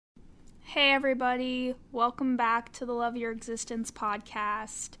Hey everybody, welcome back to the Love Your Existence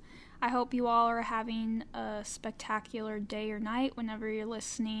podcast. I hope you all are having a spectacular day or night whenever you're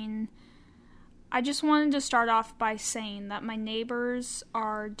listening. I just wanted to start off by saying that my neighbors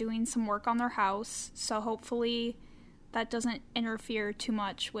are doing some work on their house, so hopefully that doesn't interfere too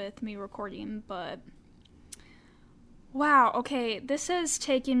much with me recording, but wow, okay, this has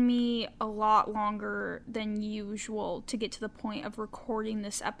taken me a lot longer than usual to get to the point of recording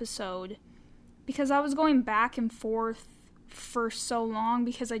this episode because I was going back and forth for so long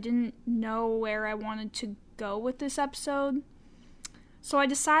because I didn't know where I wanted to go with this episode. So I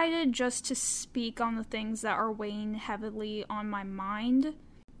decided just to speak on the things that are weighing heavily on my mind.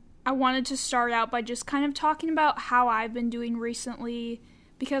 I wanted to start out by just kind of talking about how I've been doing recently,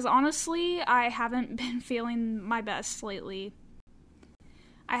 because honestly, I haven't been feeling my best lately.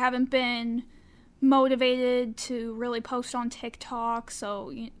 I haven't been motivated to really post on TikTok,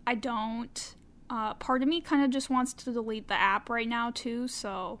 so I don't. Part of me kind of just wants to delete the app right now too,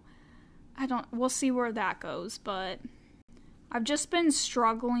 so we'll see where that goes, but I've just been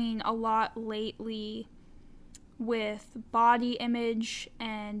struggling a lot lately with body image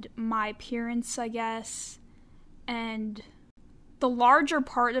and my appearance, I guess, and the larger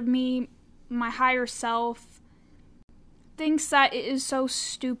part of me, my higher self, thinks that it is so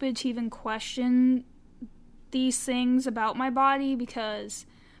stupid to even question these things about my body because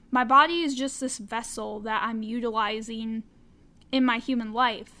my body is just this vessel that I'm utilizing in my human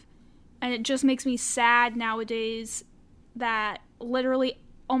life. And it just makes me sad nowadays that literally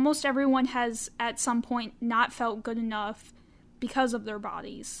almost everyone has at some point not felt good enough because of their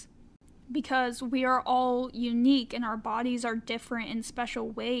bodies. Because we are all unique and our bodies are different in special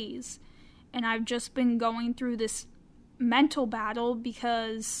ways. And I've just been going through this mental battle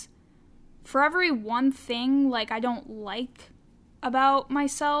because for every one thing I don't like about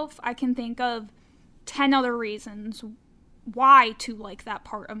myself, I can think of 10 other reasons why to like that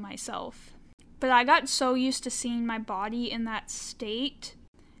part of myself. But I got so used to seeing my body in that state.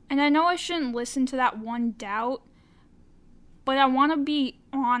 And I know I shouldn't listen to that one doubt, but I want to be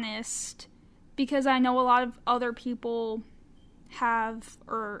honest because I know a lot of other people have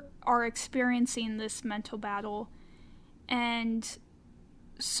or are experiencing this mental battle. And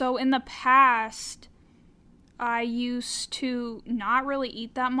so in the past, I used to not really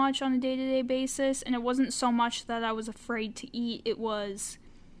eat that much on a day-to-day basis, and it wasn't so much that I was afraid to eat,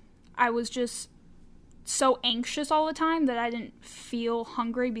 I was just so anxious all the time that I didn't feel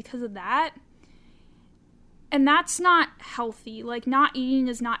hungry because of that. And that's not healthy. Not eating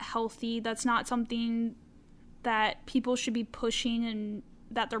is not healthy. That's not something that people should be pushing and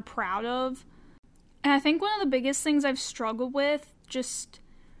that they're proud of. And I think one of the biggest things I've struggled with, just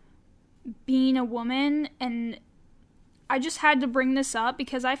being a woman, and I just had to bring this up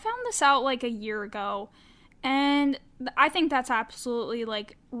because I found this out a year ago. And I think that's absolutely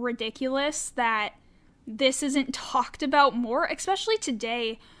ridiculous that this isn't talked about more, especially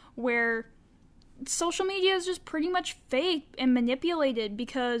today where social media is just pretty much fake and manipulated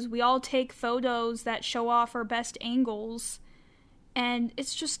because we all take photos that show off our best angles and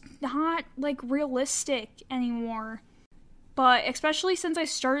it's just not realistic anymore. But especially since I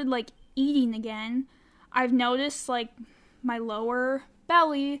started eating again, I've noticed my lower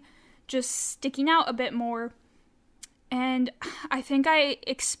belly just sticking out a bit more. And I think I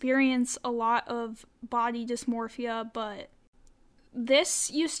experience a lot of body dysmorphia, but this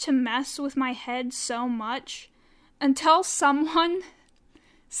used to mess with my head so much until someone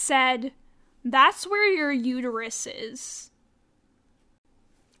said, that's where your uterus is.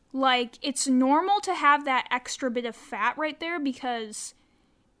 It's normal to have that extra bit of fat right there because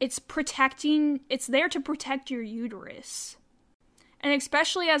it's there to protect your uterus. And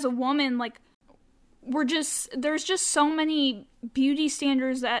especially as a woman, there's just so many beauty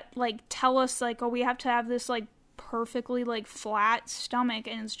standards that tell us oh, we have to have this perfectly flat stomach,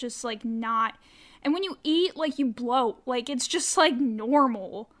 and it's just not. And when you eat you bloat, it's just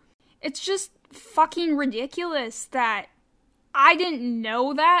normal. It's just fucking ridiculous that I didn't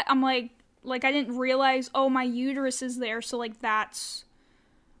know that. I'm I didn't realize, oh, my uterus is there, so that's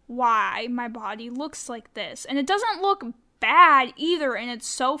why my body looks like this. And it doesn't look bad either, and it's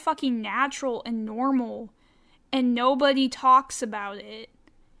so fucking natural and normal, and nobody talks about it.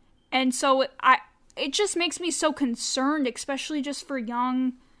 And so it just makes me so concerned, especially just for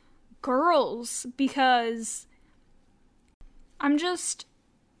young girls, because I'm just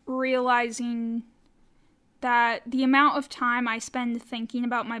realizing that the amount of time I spend thinking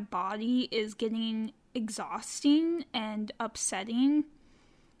about my body is getting exhausting and upsetting,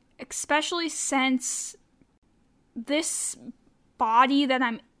 especially since this body that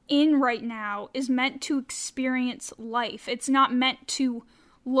I'm in right now is meant to experience life. It's not meant to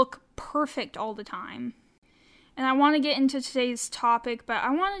look perfect all the time. And I want to get into today's topic, but I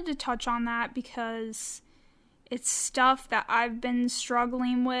wanted to touch on that because it's stuff that I've been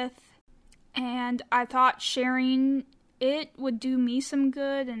struggling with, and I thought sharing it would do me some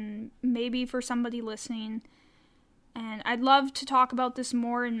good and maybe for somebody listening. And I'd love to talk about this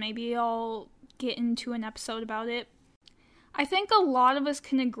more, and maybe I'll get into an episode about it. I think a lot of us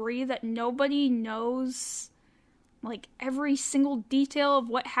can agree that nobody knows, like, every single detail of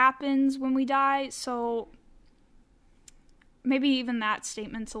what happens when we die, so maybe even that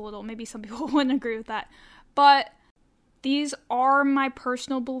statement's a little, maybe some people wouldn't agree with that. But these are my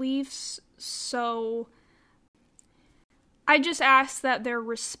personal beliefs, so I just ask that they're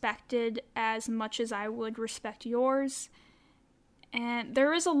respected as much as I would respect yours. And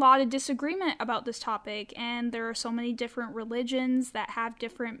there is a lot of disagreement about this topic, and there are so many different religions that have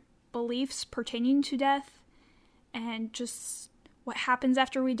different beliefs pertaining to death and just what happens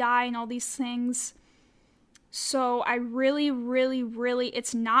after we die and all these things. So I really,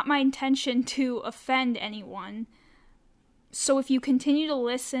 it's not my intention to offend anyone. So if you continue to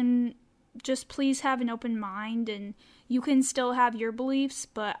listen, just please have an open mind, and you can still have your beliefs,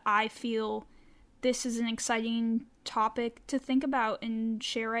 but I feel this is an exciting topic to think about and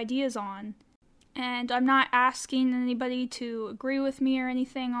share ideas on. And I'm not asking anybody to agree with me or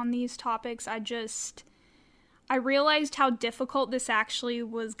anything on these topics. I realized how difficult this actually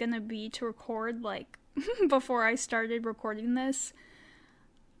was going to be to record, like, before I started recording this.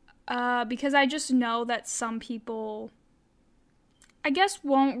 Because I just know that some people, I guess,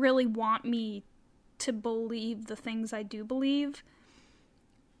 won't really want me to believe the things I do believe.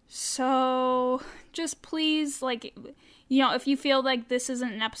 So just please, like, you know, if you feel like this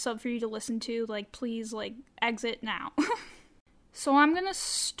isn't an episode for you to listen to, like, please, like, exit now. So I'm gonna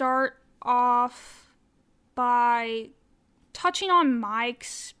start off by touching on my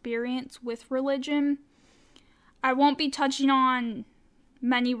experience with religion. I won't be touching on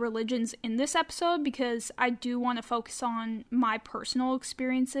many religions in this episode because I do want to focus on my personal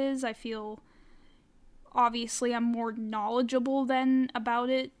experiences. I feel obviously I'm more knowledgeable than about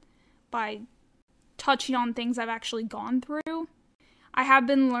it by touching on things I've actually gone through. I have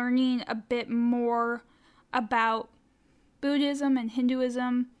been learning a bit more about Buddhism and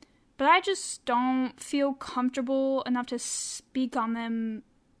Hinduism, but I just don't feel comfortable enough to speak on them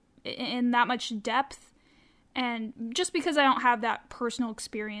in that much depth. And just because I don't have that personal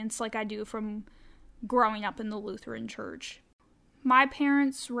experience like I do from growing up in the Lutheran Church. My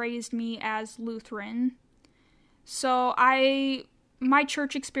parents raised me as Lutheran, so my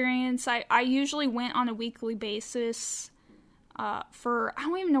church experience, I usually went on a weekly basis for, I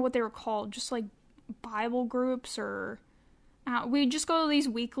don't even know what they were called, just like Bible groups, or we'd just go to these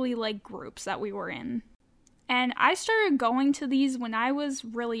weekly, like, groups that we were in. And I started going to these when I was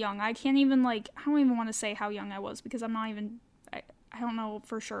really young. I don't even want to say how young I was because I'm not even, I don't know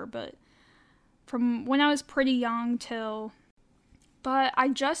for sure, but from when I was pretty young but I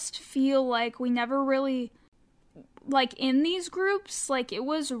just feel like we never really, like, in these groups, like, it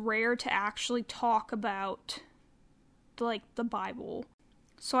was rare to actually talk about, like, the Bible.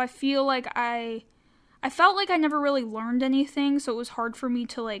 So I feel like I felt like I never really learned anything, so it was hard for me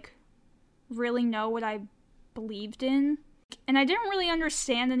to, like, really know what I believed in. And I didn't really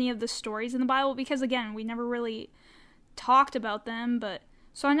understand any of the stories in the Bible because, again, we never really talked about them,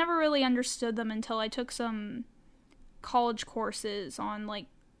 so I never really understood them until I took some college courses on, like,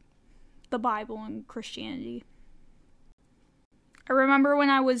 the Bible and Christianity. I remember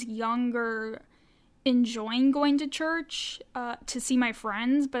when I was younger enjoying going to church to see my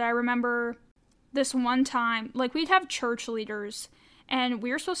friends, but I remember this one time, like, we'd have church leaders, and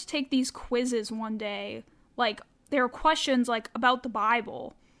we were supposed to take these quizzes one day. Like, there were questions, like, about the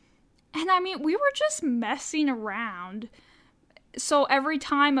Bible. And, I mean, we were just messing around. So every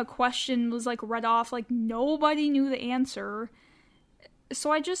time a question was, like, read off, like, nobody knew the answer.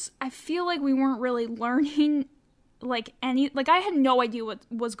 So I feel like we weren't really learning, like, I had no idea what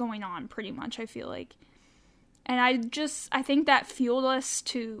was going on, pretty much, I feel like. And I think that fueled us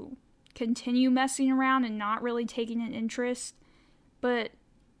to continue messing around and not really taking an interest. But,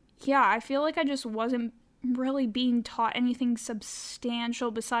 yeah, I feel like I just wasn't really being taught anything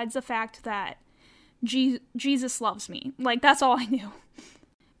substantial besides the fact that Jesus loves me. Like, that's all I knew.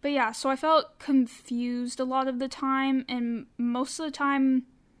 But yeah, so I felt confused a lot of the time, and most of the time,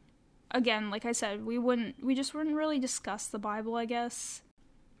 again, like I said, we just wouldn't really discuss the Bible, I guess.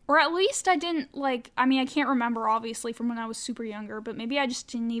 Or at least I didn't, I can't remember, obviously, from when I was super younger, but maybe I just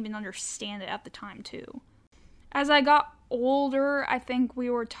didn't even understand it at the time, too. As I got older, I think we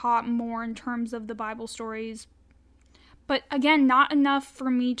were taught more in terms of the Bible stories. But again, not enough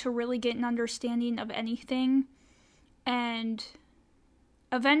for me to really get an understanding of anything. And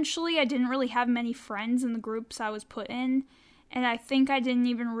eventually, I didn't really have many friends in the groups I was put in. And I think I didn't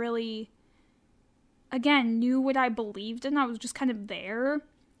even really, again, knew what I believed in. I was just kind of there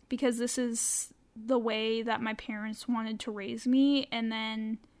because this is the way that my parents wanted to raise me. And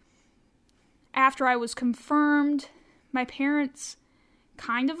then after I was confirmed, my parents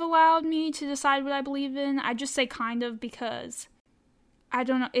kind of allowed me to decide what I believe in. I just say kind of because, I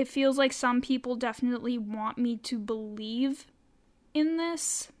don't know, it feels like some people definitely want me to believe in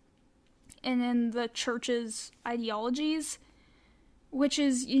this and in the church's ideologies, which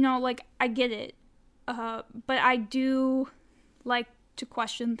is, like, I get it. But I do like to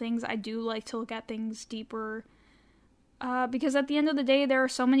question things. I do like to look at things deeper. Because at the end of the day, there are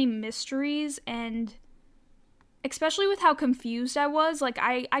so many mysteries, and especially with how confused I was, like,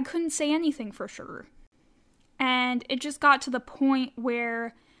 I couldn't say anything for sure. And it just got to the point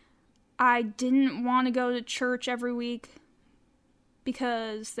where I didn't want to go to church every week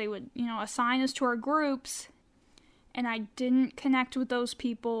because they would, assign us to our groups, and I didn't connect with those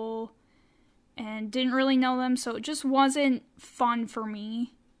people and didn't really know them, so it just wasn't fun for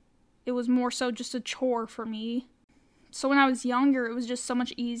me. It was more so just a chore for me. So when I was younger, it was just so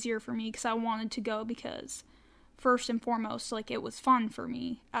much easier for me because I wanted to go because, first and foremost, like, it was fun for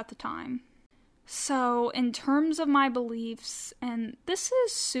me at the time. So in terms of my beliefs, and this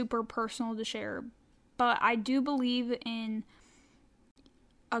is super personal to share, but I do believe in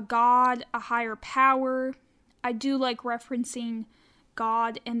a God, a higher power. I do like referencing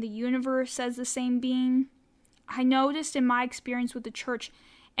God and the universe as the same being. I noticed in my experience with the church,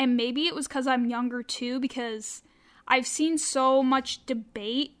 and maybe it was because I'm younger too, because I've seen so much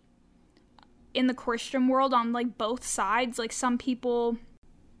debate in the Christian world on, like, both sides. Like, some people,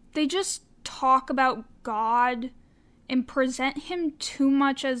 they just talk about God and present him too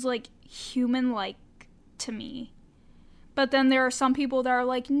much as, like, human-like to me. But then there are some people that are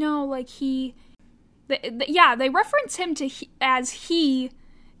like, no, like, they reference him as he,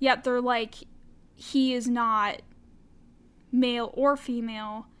 yet they're like, he is not male or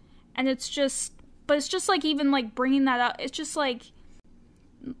female. And it's just like, even, like, bringing that up, it's just like,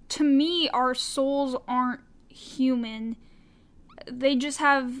 to me, our souls aren't human. They just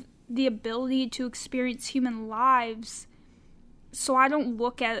have the ability to experience human lives. So I don't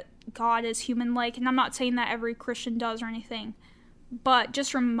look at God as human-like, and I'm not saying that every Christian does or anything, but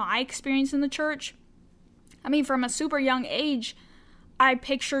just from my experience in the church, I mean, from a super young age, I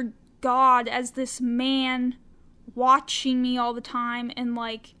pictured God as this man watching me all the time, and,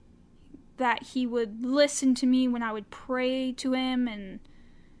 like, that he would listen to me when I would pray to him, and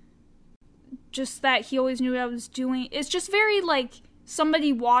just that he always knew what I was doing. It's just very, like,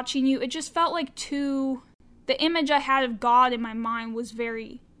 somebody watching you. It just felt like the image I had of God in my mind was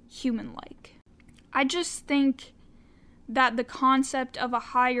very human-like. I just think that the concept of a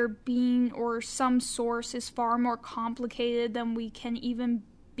higher being or some source is far more complicated than we can even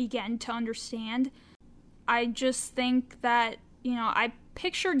begin to understand. I just think that, I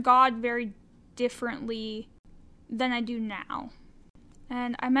pictured God very differently than I do now.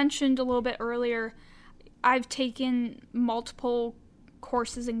 And I mentioned a little bit earlier, I've taken multiple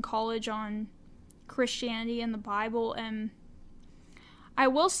courses in college on Christianity and the Bible, and I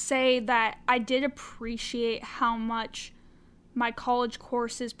will say that I did appreciate how much my college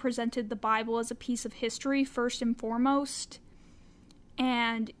courses presented the Bible as a piece of history, first and foremost.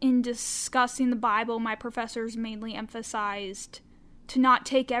 And in discussing the Bible, my professors mainly emphasized to not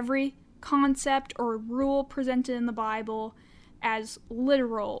take every concept or rule presented in the Bible as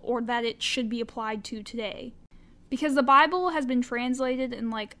literal or that it should be applied to today. Because the Bible has been translated in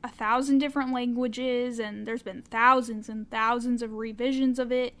like 1,000 different languages, and there's been thousands and thousands of revisions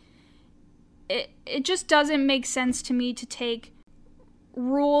of it. It just doesn't make sense to me to take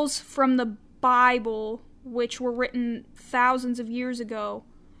rules from the Bible, which were written thousands of years ago,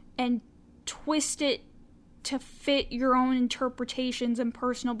 and twist it to fit your own interpretations and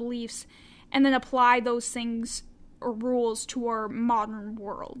personal beliefs, and then apply those things or rules to our modern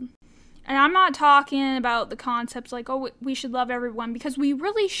world. And I'm not talking about the concepts like, oh, we should love everyone, because we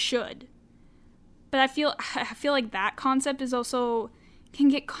really should. But I feel like that concept is also can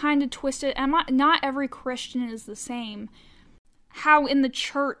get kind of twisted. And not every Christian is the same. How in the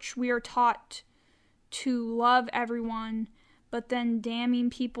church we are taught to love everyone, but then damning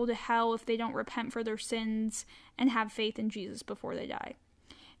people to hell if they don't repent for their sins and have faith in Jesus before they die.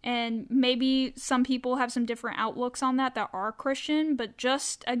 And maybe some people have some different outlooks on that are Christian, but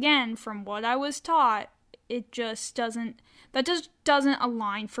just, again, from what I was taught, it just doesn't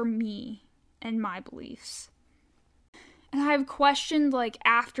align for me and my beliefs. And I've questioned, like,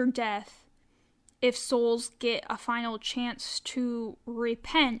 after death, if souls get a final chance to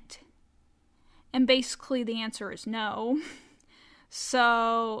repent. And basically the answer is no.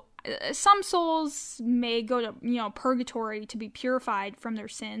 So, some souls may go to, purgatory to be purified from their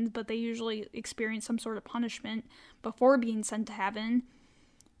sins, but they usually experience some sort of punishment before being sent to heaven.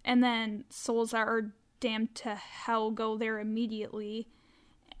 And then souls that are damned to hell go there immediately.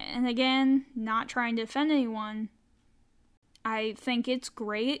 And again, not trying to offend anyone, I think it's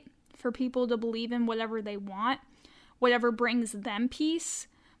great for people to believe in whatever they want, whatever brings them peace.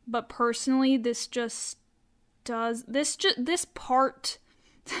 But personally, this part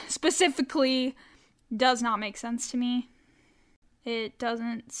specifically does not make sense to me. It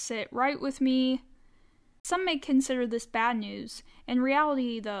doesn't sit right with me. Some may consider this bad news. In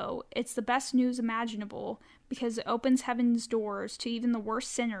reality, though, it's the best news imaginable because it opens heaven's doors to even the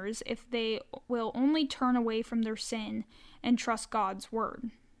worst sinners if they will only turn away from their sin and trust God's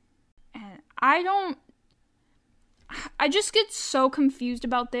word. And I just get so confused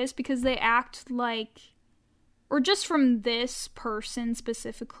about this because they act like, or just from this person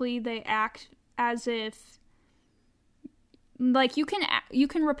specifically, they act as if, like, you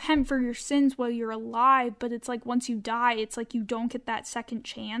can repent for your sins while you're alive, but it's like once you die, it's like you don't get that second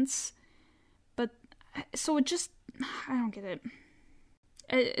chance. But, so it just, I don't get it.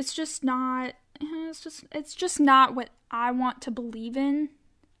 It's just not what I want to believe in.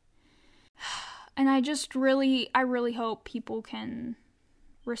 And I really hope people can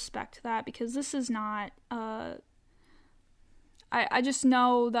respect that, because this is not, I just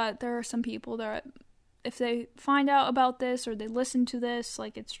know that there are some people that, if they find out about this or they listen to this,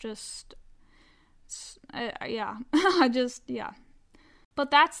 like, yeah.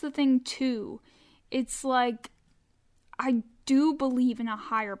 But that's the thing too. It's like, I do believe in a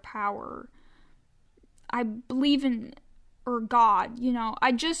higher power. I believe in, or God,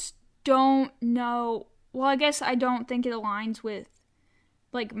 I just don't know. Well, I guess I don't think it aligns with,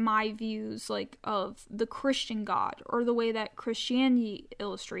 like, my views, like, of the Christian God, or the way that Christianity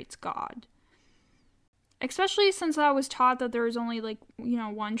illustrates God. Especially since I was taught that there is only, like,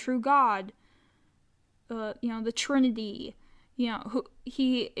 one true God. The Trinity. Who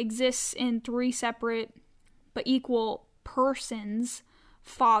he exists in three separate but equal persons: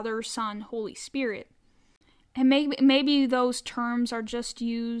 Father, Son, Holy Spirit. And maybe those terms are just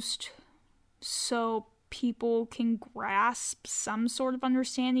used so people can grasp some sort of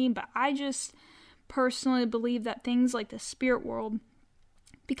understanding, but I just personally believe that things like the spirit world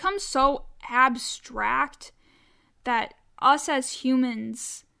become so abstract that us as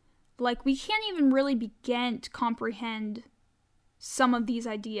humans, like, we can't even really begin to comprehend some of these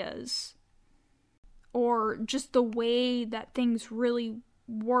ideas, or just the way that things really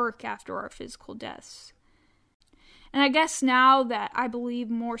work after our physical deaths. And I guess now that I believe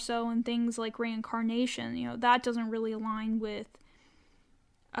more so in things like reincarnation, that doesn't really align with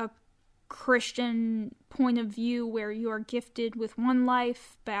a Christian point of view where you are gifted with one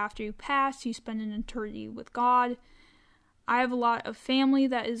life, but after you pass, you spend an eternity with God. I have a lot of family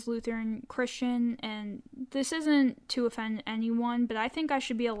that is Lutheran Christian, and this isn't to offend anyone, but I think I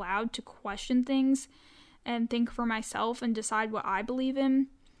should be allowed to question things and think for myself and decide what I believe in.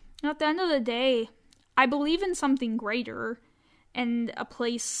 And at the end of the day, I believe in something greater and a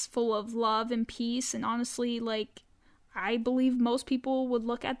place full of love and peace, and honestly, like, I believe most people would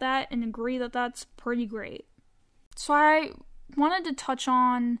look at that and agree that that's pretty great. So I wanted to touch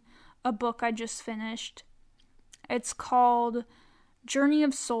on a book I just finished. It's called Journey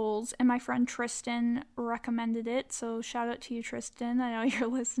of Souls, and my friend Tristan recommended it, so shout out to you, Tristan. I know you're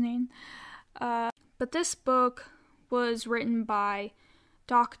listening. But this book was written by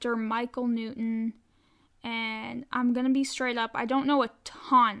Dr. Michael Newton, and I'm gonna be straight up, I don't know a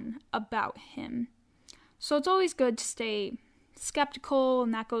ton about him. So it's always good to stay skeptical,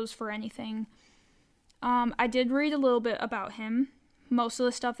 and that goes for anything. I did read a little bit about him. Most of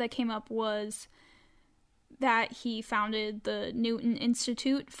the stuff that came up was that he founded the Newton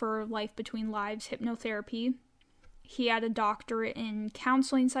Institute for Life Between Lives Hypnotherapy. He had a doctorate in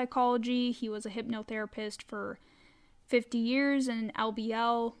counseling psychology. He was a hypnotherapist for 50 years and an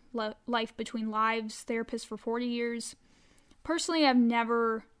LBL, Life Between Lives therapist for 40 years. Personally, I've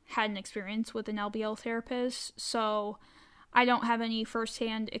never had an experience with an LBL therapist, so I don't have any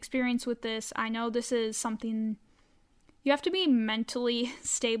firsthand experience with this. I know this is something you have to be mentally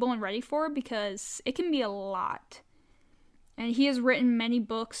stable and ready for, because it can be a lot. And he has written many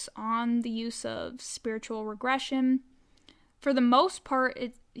books on the use of spiritual regression, for the most part,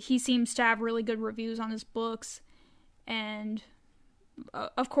 he seems to have really good reviews on his books. And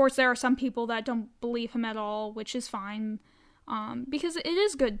of course, there are some people that don't believe him at all, which is fine, because it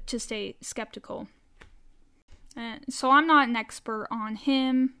is good to stay skeptical. So I'm not an expert on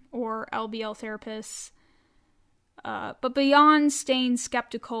him or LBL therapists, but beyond staying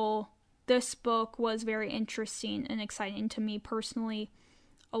skeptical, this book was very interesting and exciting to me personally.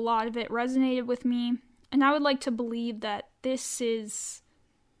 A lot of it resonated with me, and I would like to believe that this is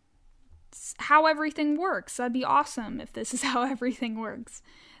how everything works. That'd be awesome if this is how everything works.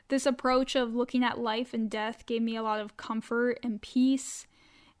 This approach of looking at life and death gave me a lot of comfort and peace,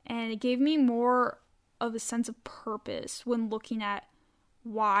 and it gave me more of a sense of purpose when looking at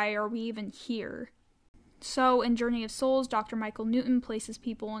why are we even here. So, in Journey of Souls, Dr. Michael Newton places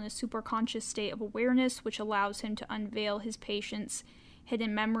people in a superconscious state of awareness, which allows him to unveil his patients'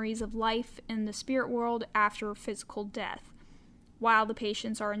 hidden memories of life in the spirit world after physical death. While the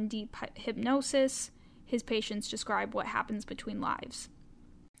patients are in deep hypnosis, his patients describe what happens between lives.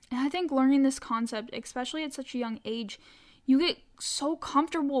 And I think learning this concept, especially at such a young age, you get so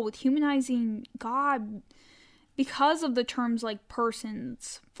comfortable with humanizing God because of the terms like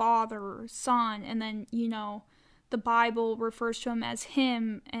persons, father, son, and then, the Bible refers to him as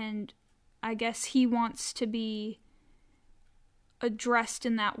him, and I guess he wants to be addressed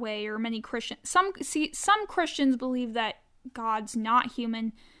in that way, or many Christians. Some Christians believe that God's not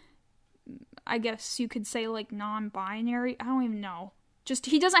human. I guess you could say like non-binary. I don't even know. Just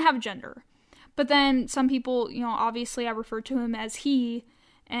he doesn't have a gender. But then some people, obviously I refer to him as he,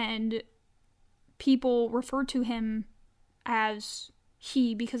 and people refer to him as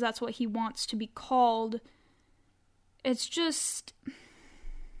he because that's what he wants to be called. It's just...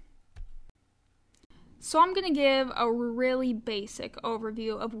 So I'm going to give a really basic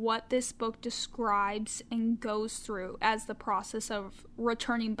overview of what this book describes and goes through as the process of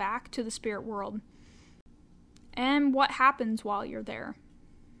returning back to the spirit world and what happens while you're there.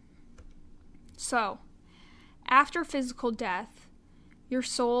 So, after physical death, your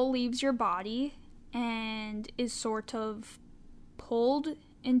soul leaves your body and is sort of pulled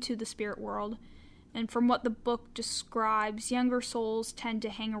into the spirit world. And from what the book describes, younger souls tend to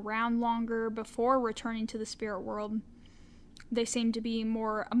hang around longer before returning to the spirit world. They seem to be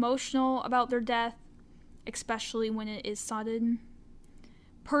more emotional about their death, especially when it is sudden.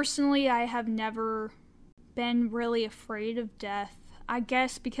 Personally, I have never been really afraid of death. I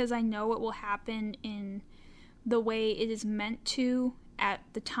guess because I know it will happen in the way it is meant to, at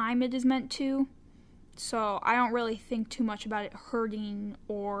the time it is meant to. So I don't really think too much about it hurting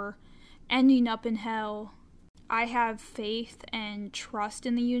or ending up in hell. I have faith and trust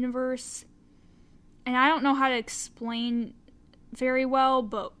in the universe, and I don't know how to explain very well,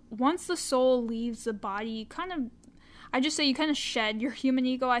 but once the soul leaves the body, you kind of shed your human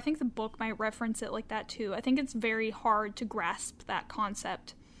ego. I think the book might reference it like that too. I think it's very hard to grasp that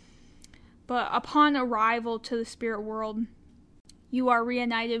concept. But upon arrival to the spirit world, you are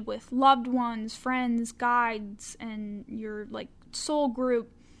reunited with loved ones, friends, guides, and your soul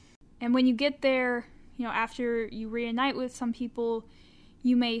group. And when you get there, after you reunite with some people,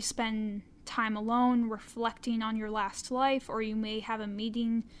 you may spend time alone reflecting on your last life, or you may have a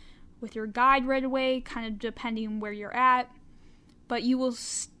meeting with your guide right away, kind of depending where you're at. But you will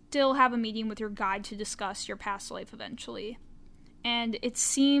still have a meeting with your guide to discuss your past life eventually. And it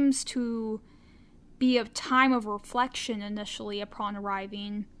seems to be a time of reflection initially upon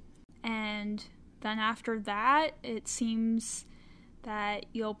arriving. And then after that, it seems that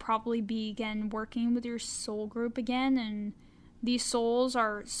you'll probably begin working with your soul group again, and these souls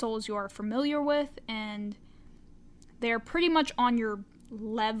are souls you are familiar with, and they're pretty much on your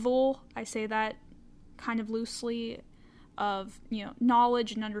level, I say that kind of loosely, of,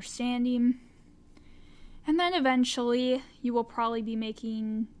 knowledge and understanding. And then eventually, you will probably be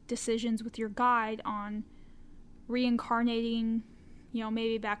making decisions with your guide on reincarnating,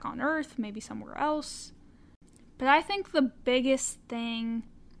 maybe back on Earth, maybe somewhere else. But I think the biggest thing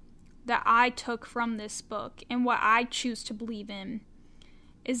that I took from this book and what I choose to believe in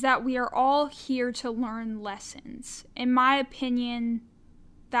is that we are all here to learn lessons. In my opinion,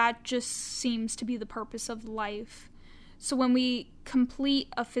 that just seems to be the purpose of life. So when we complete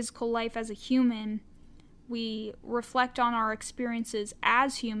a physical life as a human, we reflect on our experiences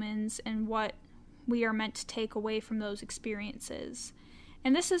as humans and what we are meant to take away from those experiences.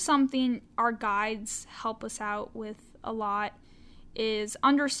 And this is something our guides help us out with a lot, is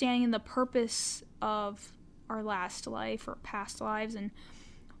understanding the purpose of our last life or past lives and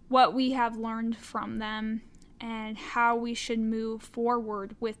what we have learned from them and how we should move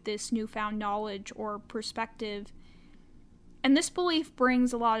forward with this newfound knowledge or perspective And this belief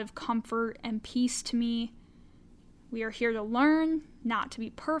brings a lot of comfort and peace to me. We are here to learn, not to be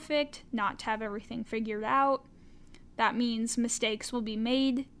perfect, not to have everything figured out. That means mistakes will be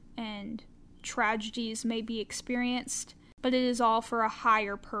made and tragedies may be experienced, but it is all for a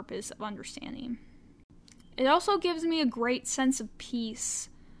higher purpose of understanding. It also gives me a great sense of peace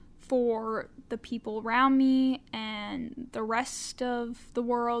for the people around me and the rest of the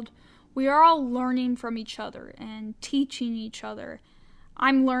world. We are all learning from each other and teaching each other.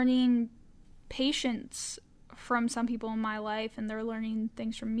 I'm learning patience from some people in my life, and they're learning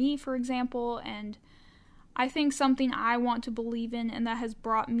things from me, for example, and I think something I want to believe in and that has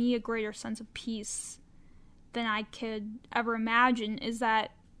brought me a greater sense of peace than I could ever imagine is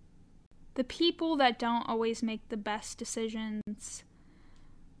that the people that don't always make the best decisions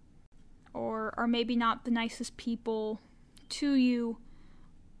or are maybe not the nicest people to you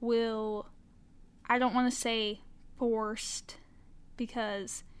will, I don't want to say forced,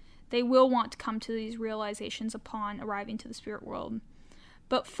 because they will want to come to these realizations upon arriving to the spirit world,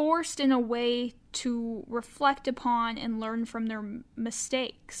 but forced in a way to reflect upon and learn from their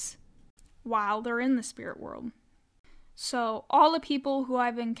mistakes while they're in the spirit world. So all the people who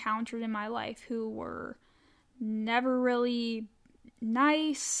I've encountered in my life who were never really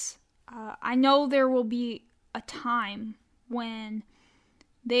nice, I know there will be a time when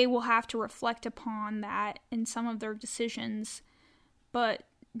they will have to reflect upon that in some of their decisions, but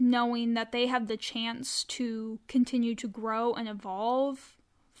knowing that they have the chance to continue to grow and evolve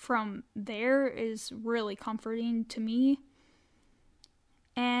from there is really comforting to me.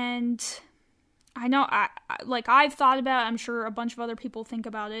 And I know, I've thought about it, I'm sure a bunch of other people think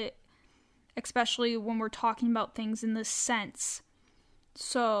about it, especially when we're talking about things in this sense.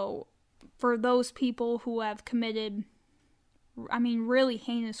 So, for those people who have committed, really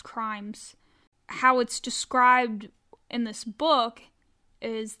heinous crimes, how it's described in this book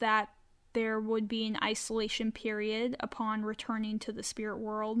is that there would be an isolation period upon returning to the spirit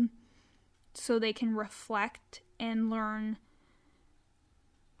world so they can reflect and learn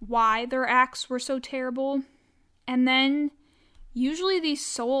why their acts were so terrible. And then usually these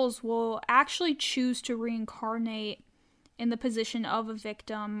souls will actually choose to reincarnate in the position of a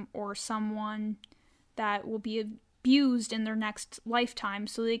victim or someone that will be abused in their next lifetime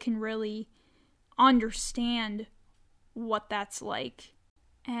so they can really understand what that's like.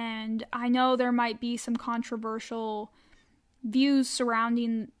 And I know there might be some controversial views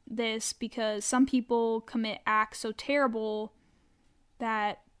surrounding this because some people commit acts so terrible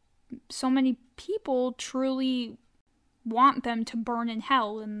that so many people truly want them to burn in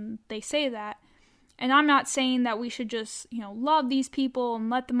hell, and they say that. And I'm not saying that we should just, love these people and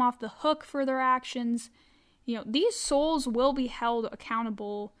let them off the hook for their actions. These souls will be held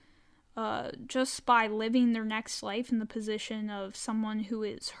accountable just by living their next life in the position of someone who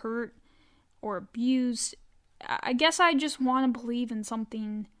is hurt or abused. I guess I just want to believe in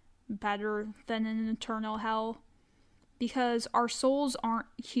something better than an eternal hell, because our souls aren't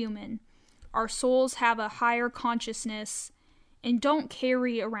human. Our souls have a higher consciousness and don't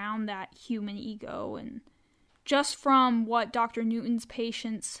carry around that human ego. And just from what Dr. Newton's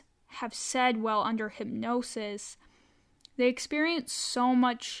patients have said while under hypnosis, they experience so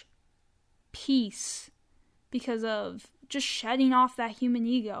much peace because of just shedding off that human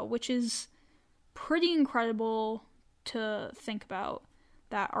ego, which is pretty incredible to think about,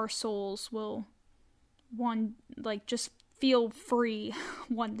 that our souls will just feel free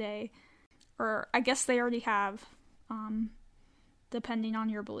one day. Or I guess they already have, depending on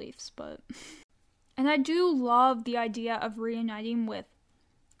your beliefs, but... And I do love the idea of reuniting with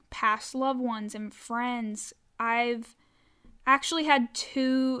past loved ones and friends. I've actually had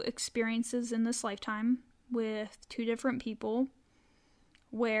 2 experiences in this lifetime with 2 different people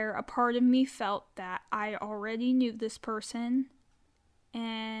where a part of me felt that I already knew this person,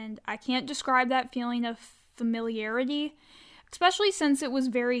 and I can't describe that feeling of familiarity, especially since it was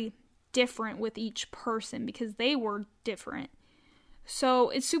very different with each person because they were different. So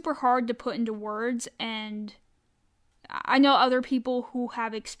it's super hard to put into words, and I know other people who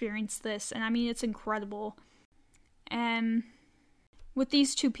have experienced this, and it's incredible. And with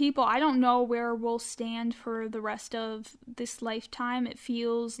these 2 people, I don't know where we'll stand for the rest of this lifetime. It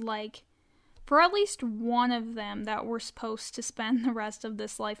feels like for at least one of them that we're supposed to spend the rest of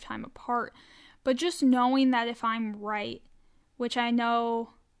this lifetime apart. But just knowing that if I'm right, which I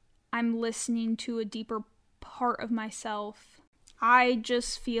know I'm listening to a deeper part of myself, I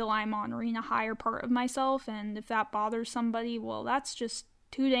just feel I'm honoring a higher part of myself, and if that bothers somebody, well, that's just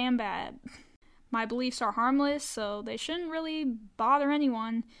too damn bad. My beliefs are harmless, so they shouldn't really bother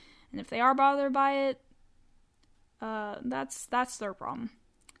anyone, and if they are bothered by it, that's their problem.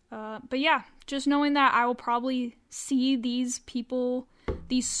 But yeah, just knowing that I will probably see these people,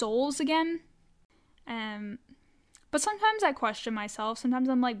 these souls again. But sometimes I question myself. Sometimes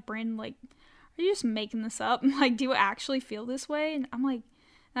I'm like, Brandon, like, are you just making this up? Like, do you actually feel this way? And I'm like,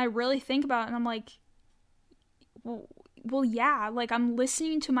 and I really think about it, and I'm like, well, yeah. Like, I'm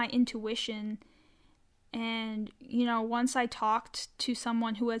listening to my intuition. And, you know, once I talked to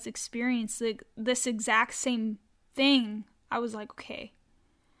someone who has experienced this exact same thing, I was like, okay,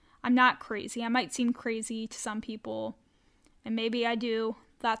 I'm not crazy. I might seem crazy to some people, and maybe I do.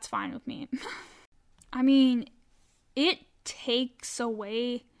 That's fine with me. I mean, it takes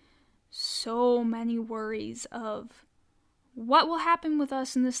away so many worries of what will happen with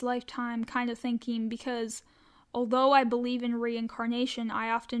us in this lifetime kind of thinking, because although I believe in reincarnation, I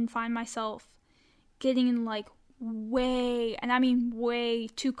often find myself getting like way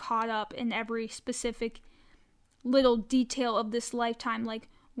too caught up in every specific little detail of this lifetime. Like,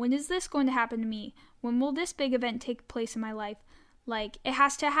 when is this going to happen to me? When will this big event take place in my life? Like, it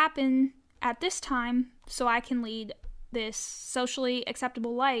has to happen at this time so I can lead this socially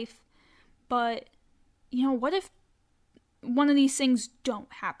acceptable life. But, you know, what if one of these things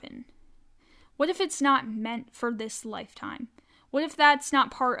don't happen? What if it's not meant for this lifetime? What if that's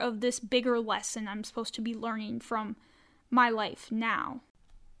not part of this bigger lesson I'm supposed to be learning from my life now?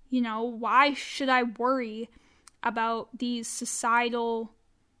 You know, why should I worry about these societal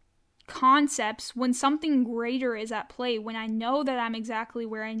concepts when something greater is at play, when I know that I'm exactly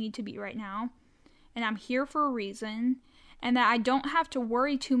where I need to be right now, and I'm here for a reason, and that I don't have to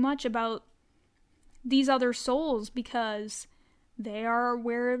worry too much about these other souls because they are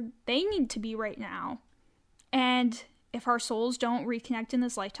where they need to be right now. And if our souls don't reconnect in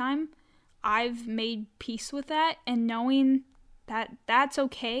this lifetime, I've made peace with that and knowing that that's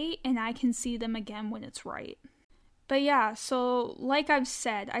okay and I can see them again when it's right. But yeah, so like I've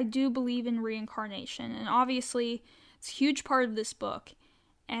said, I do believe in reincarnation, and obviously it's a huge part of this book.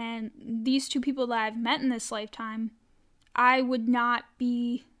 And these two people that I've met in this lifetime, I would not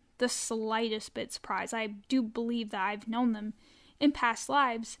be the slightest bit surprised. I do believe that I've known them in past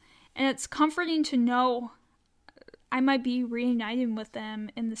lives, and it's comforting to know I might be reuniting with them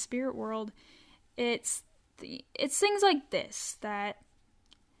in the spirit world. It's things like this that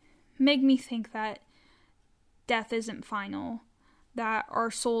make me think that death isn't final, that our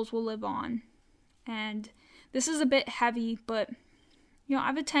souls will live on. And this is a bit heavy, but, you know,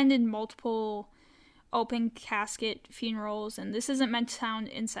 I've attended multiple open casket funerals, and this isn't meant to sound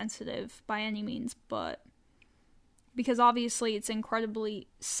insensitive by any means, but because obviously it's incredibly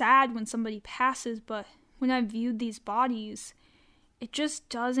sad when somebody passes, but when I viewed these bodies, it just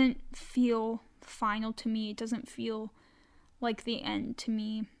doesn't feel final to me. It doesn't feel like the end to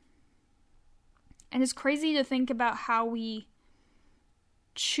me. And it's crazy to think about how we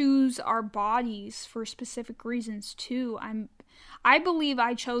choose our bodies for specific reasons too. I believe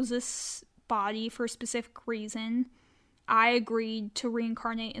I chose this body for a specific reason. I agreed to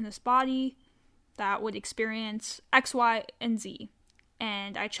reincarnate in this body that would experience X, Y, and Z.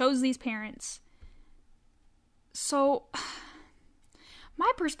 And I chose these parents. So,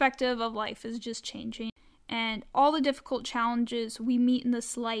 my perspective of life is just changing. And all the difficult challenges we meet in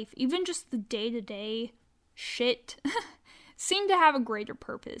this life, even just the day-to-day shit, seem to have a greater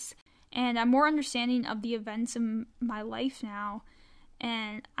purpose. And I'm more understanding of the events in my life now.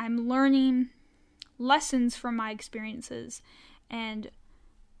 And I'm learning lessons from my experiences. And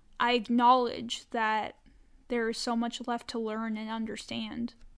I acknowledge that there is so much left to learn and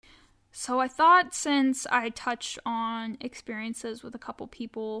understand. So I thought, since I touched on experiences with a couple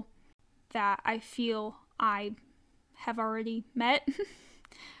people that I feel I have already met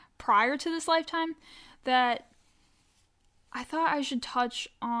prior to this lifetime, that I thought I should touch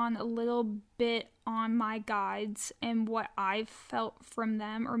on a little bit on my guides and what I've felt from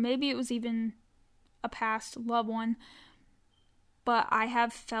them, or maybe it was even a past loved one, but I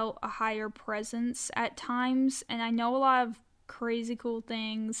have felt a higher presence at times, and I know a lot of crazy cool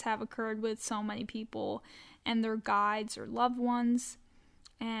things have occurred with so many people and their guides or loved ones.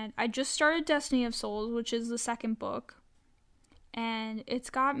 And I just started Destiny of Souls, which is the second book, and it's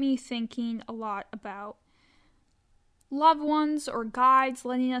got me thinking a lot about loved ones or guides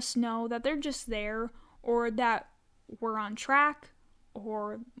letting us know that they're just there, or that we're on track,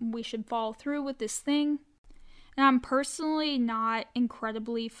 or we should follow through with this thing. And I'm personally not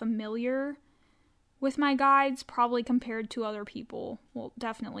incredibly familiar with my guides, probably compared to other people. Well,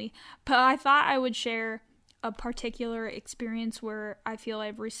 definitely. But I thought I would share a particular experience where I feel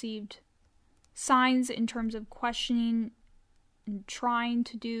I've received signs in terms of questioning and trying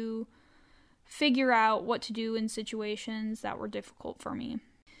to do figure out what to do in situations that were difficult for me.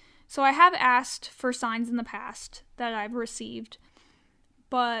 So I have asked for signs in the past that I've received,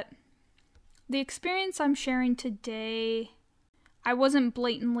 but the experience I'm sharing today, I wasn't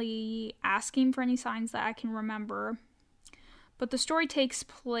blatantly asking for any signs that I can remember, but the story takes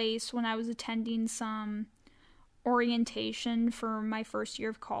place when I was attending some orientation for my first year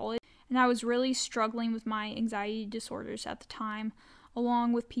of college, and I was really struggling with my anxiety disorders at the time,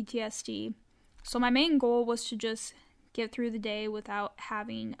 along with PTSD. So my main goal was to just get through the day without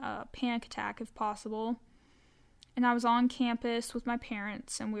having a panic attack if possible. And I was on campus with my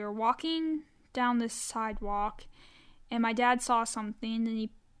parents, and we were walking down this sidewalk, and my dad saw something, and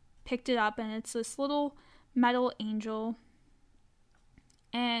he picked it up, and it's this little metal angel.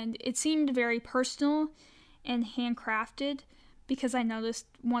 And it seemed very personal and handcrafted, because I noticed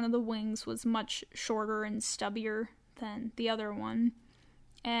one of the wings was much shorter and stubbier than the other one.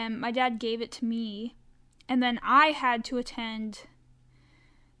 And my dad gave it to me, and then I had to attend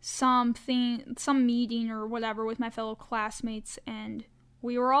some meeting or whatever with my fellow classmates, and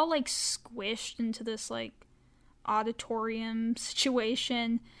we were all like squished into this like auditorium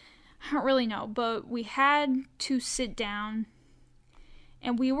situation. I don't really know, but we had to sit down,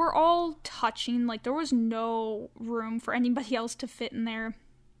 and we were all touching, like there was no room for anybody else to fit in there.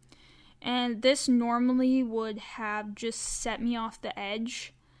 And this normally would have just set me off the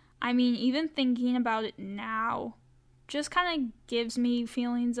edge. I mean, even thinking about it now just kind of gives me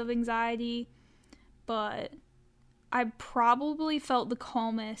feelings of anxiety, but I probably felt the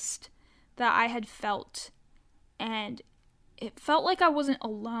calmest that I had felt, and it felt like I wasn't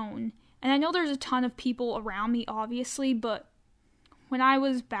alone. And I know there's a ton of people around me, obviously, but when I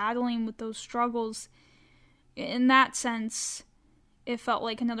was battling with those struggles, in that sense, it felt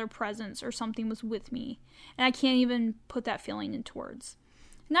like another presence or something was with me. And I can't even put that feeling into words.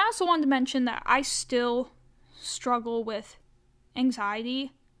 And I also wanted to mention that I still struggle with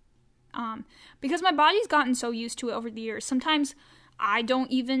anxiety, because my body's gotten so used to it over the years. Sometimes I don't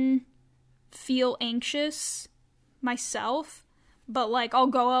even feel anxious myself, but like I'll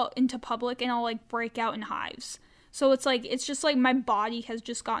go out into public and I'll like break out in hives. So it's just like my body has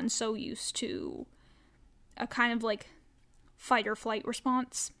just gotten so used to a kind of like fight or flight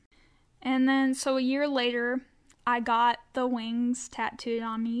response. And then so a year later, I got the wings tattooed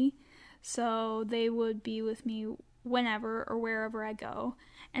on me, so they would be with me whenever or wherever I go.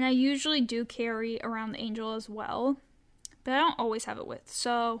 And I usually do carry around the angel as well, but I don't always have it with.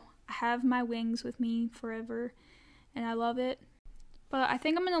 So I have my wings with me forever, and I love it. But I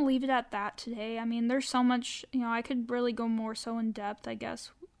think I'm going to leave it at that today. I mean, there's so much, I could really go more so in depth, I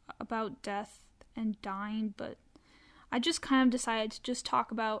guess, about death and dying, but I just kind of decided to just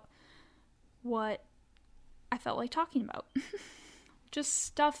talk about what I felt like talking about. Just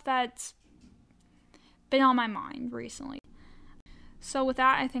stuff that's been on my mind recently. So with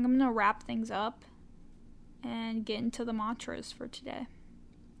that, I think I'm going to wrap things up and get into the mantras for today.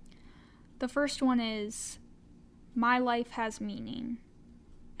 The first one is, my life has meaning.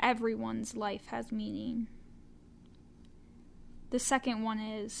 Everyone's life has meaning. The second one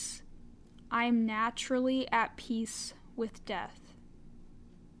is, I am naturally at peace with death.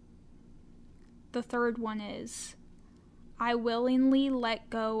 The third one is, I willingly let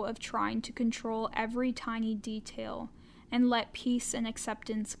go of trying to control every tiny detail and let peace and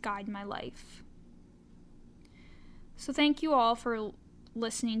acceptance guide my life. So thank you all for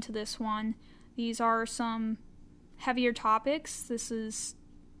listening to this one. These are some heavier topics. This was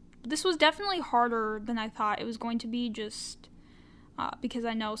definitely harder than I thought it was going to be, just because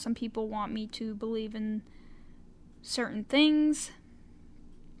I know some people want me to believe in certain things.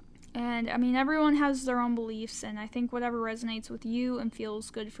 And, I mean, everyone has their own beliefs, and I think whatever resonates with you and feels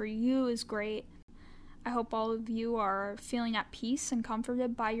good for you is great. I hope all of you are feeling at peace and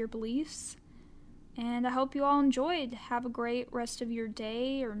comforted by your beliefs, and I hope you all enjoyed. Have a great rest of your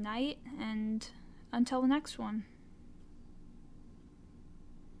day or night, and until the next one.